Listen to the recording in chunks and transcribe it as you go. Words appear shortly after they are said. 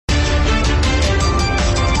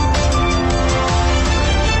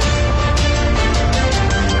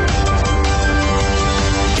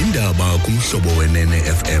umhlobo wenene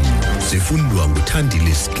FM sifundwa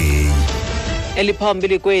nguThandile Skeyi.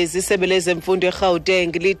 Eliphambili kwezi Isebe lezemfundo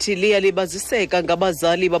eGauteng lithi liyalibaziseka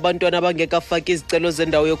ngabazali babantwana abangekafaki izicelo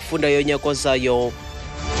zendawo yokufunda yonyaka ozayo.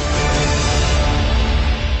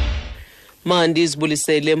 Mandi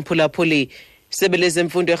zibulisele mphulaphuli. Isebe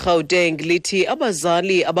lezemfundo eGauteng lithi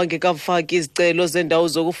abazali abangekafaki izicelo zendawo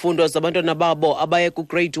zokufundwa zabantwana babo abaye ku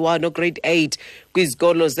grade 1 no grade 8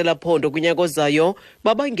 kwizikolo zelaphondo kunyaka ozayo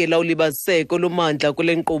babangela ulibaziseko lomandla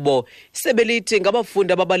kule nkqubo. Isebe lithi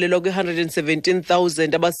ngabafundi ababalelwa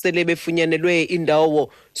kwi-117,000 abasele befunyanelwe indawo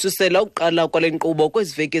susela uqala kwale nkqubo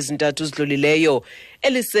kweziveki ezintathu zidlulileyo.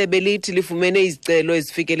 Elisebe lithi lifumene izicelo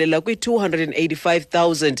ezifikelela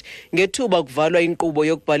kwi-285,000 ngethuba kuvalwa inkqubo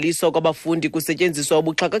yokubhaliswa kwabafundi kusetyenziswa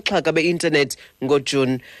ubuxhakaxhaka be-internet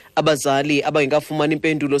ngoJuni. Abazali abangekafumani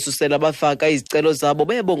impendulo susela bafaka izicelo zabo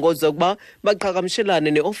bayabongoza ukuba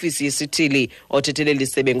baqhagamshelane neofisi yesithili. Othethelele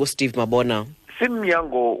Isebe nguSteve Mabona.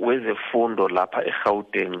 Simnyango wezefundo lapha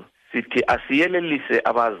eGauteng sithi asiyelelise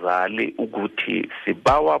abazali ukuthi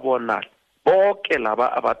sibawa bona bonke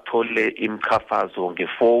laba abathole imkhafazo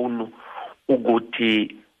ngefoni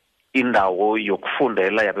ukuthi indawo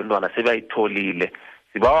yokufundela yabantwana sebayitholile,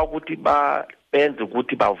 sibawa ukuthi benze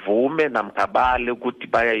ukuthi bavume namkhabale ukuthi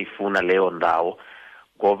bayayifuna leyo ndawo,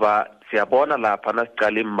 ngoba siyabona lapha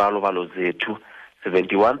nasiqala imbalobalo zethu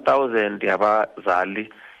 71,000 yabazali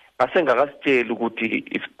basengakasitsheli ukuthi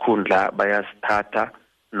isikhundla bayasithatha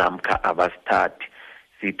namkha abasithathi.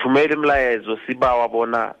 Sithumele imlayezo sibawa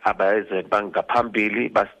bona abayeze bangaphambili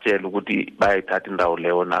basitshela ukuthi bayayithatha indawo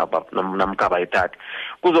leyo namkha bayithathe.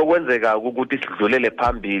 Kuzokwenzeka ukuthi sidlulele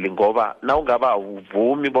phambili ngoba nawungaba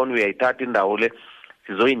uvumi bona uyayithatha indawo le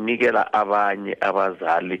sizoyinikela abanye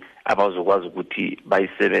abazali abazokwazi ukuthi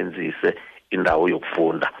bayisebenzise indawo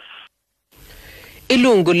yokufunda.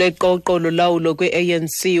 Ilungu leqoqo lolawulo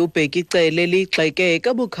kwe-ANC uBhekicele ligxeke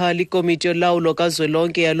kabukhali ikomiti yolawulo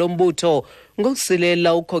kazwelonke yalombutho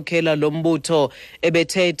ngokusilela ukhokhela lombutho.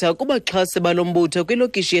 Ebethetha kubaxhasi balombutho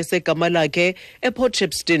kwilokishi yesegama lakhe ePort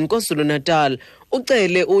Shepstone KwaZulu-Natal.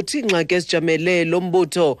 Ucele uthi ingxaki ezijamele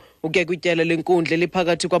lombutho uke kwityala lenkundla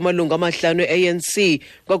eliphakathi kwamalungu amahlanu e-ANC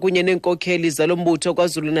kwakunye neenkokheli zalombutho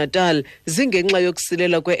KwaZulu-Natal zingenxa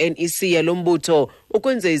yokusilela kwe-NEC yalombutho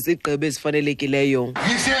ukwenza izigqibo ezifanelekileyo.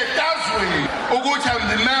 Ngisetazweni ukuthi I'm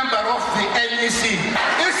the member of the NEC.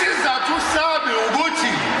 Isizathu sami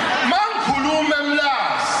ukuthi mangikhuluma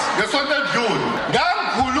emlasi ngesonto edlule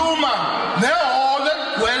ngangikhuluma nehholo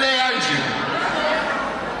egcwele kanje.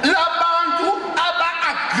 Labantu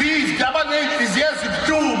aba-aggrieved abanenhliziyo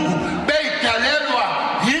ezibuhlungu beyidalelwa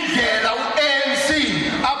yindlela u-ANC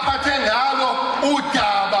aphathe ngalo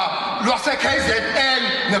udaba lwase-KZN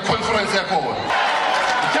neconference ekhona.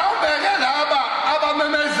 Mhlawumbe-ke laba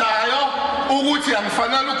abamemezayo ukuthi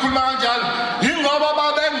angifanele ukukhuluma kanjalo yingoba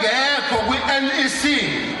babengekho kwi-NEC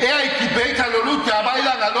eyayidibhetha lolu daba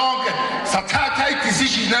ilanga lonke sathatha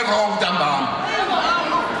i-decision e-wrong ntambama.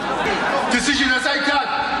 Decision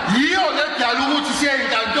esayithatha yiyo le dala ukuthi siye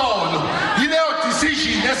enkantolo, yileyo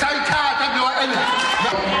decision esayithatha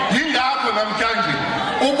yingakho namhlanje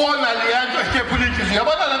ubona leyanto ephula inhliziyo.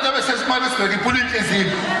 Yabona lento ebesesimane sibheka iphula inhliziyo,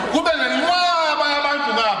 kube nenqwaba yabantu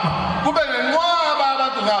ngapha, kube nenqwaba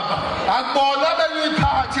yabantu ngapha. Akubona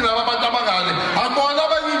abenyiphathi laba abantu abangale, akubona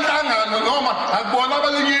abenyinhlangano noma akubona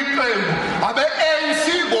abelinye iqembu, abe-ANC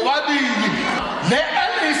bobabili. Le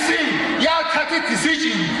NEC yathatha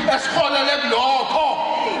i-decision esiholele kulokho.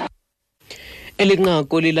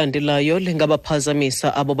 Elinqaku lilandelayo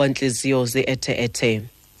lingabaphazamisa abo banhliziyo ze-ethe-ethe.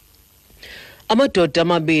 Amadoda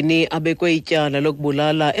amabini abekwe ityala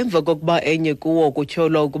lokubulala emva kokuba enye kuwo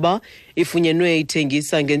kutyholwa ukuba ifunyenwe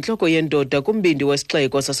ithengisa ngentloko yendoda kumbindi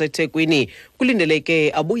wesixeko saseThekwini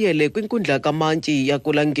kulindeleke abuyele kwinkundla kamantyi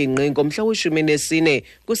yakulangingqi ngomhla we-14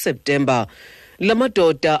 kuSeptemba. La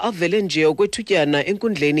madoda avele nje okwethutyana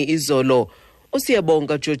enkundleni izolo.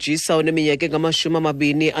 Usiyabonga Jojisa oneminyaka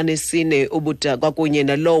engamashumi-24 ubudala kwakunye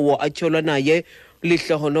nalowo atyholwa naye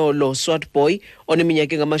Lihlohonolo Swatboy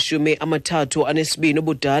oneminyaka engamashumi-32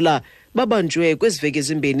 ubudala babanjwe kweziveki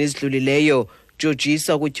ezimbini ezidlulileyo.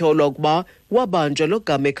 Jojisa kutyholwa ukuba wabanjwa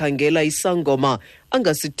logama ekhangela isangoma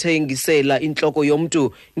angasithengisela intloko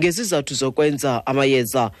yomntu ngezizathu zokwenza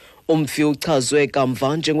amayeza. Umfi uchazwe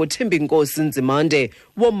kamva njengoThembinkosi Nzimande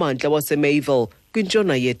wommandla waseMayville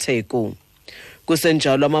kwintshona yeTheku.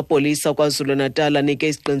 Kusenjalo amapolisa KwaZulu-Natal anike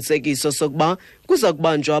isiqinisekiso sokuba kuza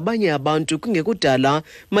kubanjwa abanye abantu kungekudala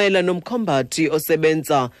mayelana nomkhombathi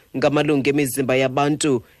osebenza ngamalungu emizimba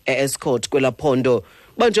yabantu e-escort kwelaphondo.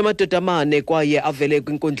 Banjwa amadoda amane kwaye avele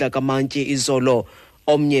kwinkundla kamantyi izolo.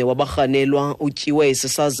 Omnye wabarhanelwa utyiwe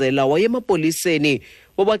isisazela wayemapoliseni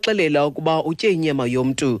wabaxelela ukuba utye inyama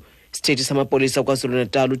yomntu. Isithethi samapolisa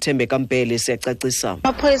KwaZulu-Natal uThembeka Mpele siyacacisa.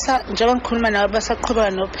 Amaphoyisa njengoba ngikhuluma nawe basaqhubeka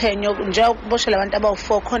nophenyo njengoba kuboshwa labantu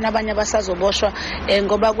abawu4 khona abanye abasazoboshwa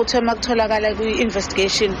ngoba kuthe makutholakala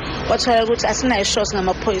kwi-investigation wathola ukuthi asinayo ishots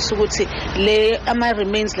ngamaphoyisa ukuthi le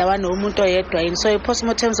ama-remains lawa nomuntu oyedwa yini. So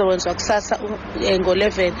i-postmortem izokwenziwa kusasa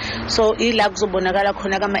ngo-11. So ila kuzobonakala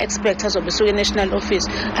khona kama-expert azobe suke e-National Office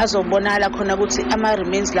azobonakala khona ukuthi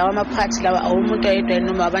ama-remains lawa ama-parts lawa awumuntu oyedwa yini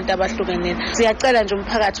noma abantu abahlukenene. Siyacela nje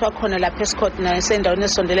umphakathi khona lapha eScott nasendaweni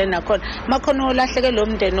esondelene nakhona makhona olahleke lo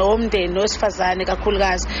mndeni wesifazane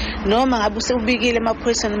kakhulukazi noma ngabe usubikile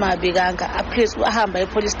amaphoyisa noma abikanga please ahamba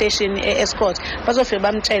e-police station eScott bazofika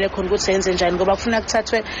bamtshele khona ukuthi yenze njani ngoba kufuna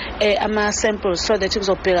kuthathwe ama-samples so that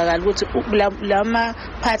kuzobhekakala ukuthi lama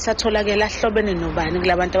parts atholakala ahlobene nobani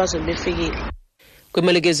kulabantu abazobe befikile.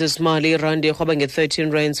 Kwimalekezi esimali irandi ehwaba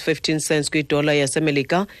nge-13.15 kwidola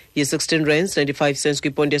yaseMelika, yi-16.95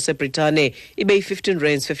 kwiponti yaseBritane, ibe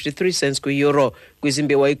yi-15.53 kwi-euro.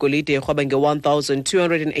 Kwizimbewa igolide ehwaba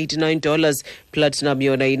nge-$1,289, platinum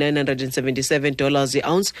yona yi-$977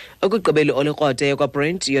 i-ounce, okugqibela olekrwate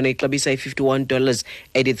yakwaBrent yona ixabisa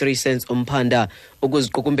i-$51.83 umphanda.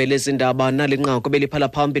 Ukuziqukumbela ezindaba nalinqaku beliphala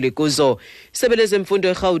phambili kuzo. Isebe lezemfundo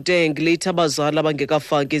eGauteng lithi abazali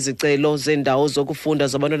abangekafaki izicelo zendawo zokufunda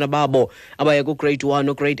zabantwana babo abaya ku-grade 1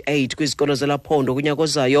 no-grade 8 kwizikolo zelaphondo kunyaka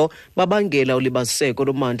ozayo babangela ulibaziseko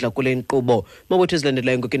lomandla kule nkqubo. Mabotho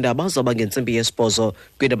ezilandelayo ngokindaba zaba ngentsimbi yesibhozo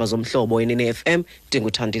kwiindaba zomhlobo yenene FM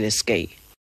ndinguthandile Skay.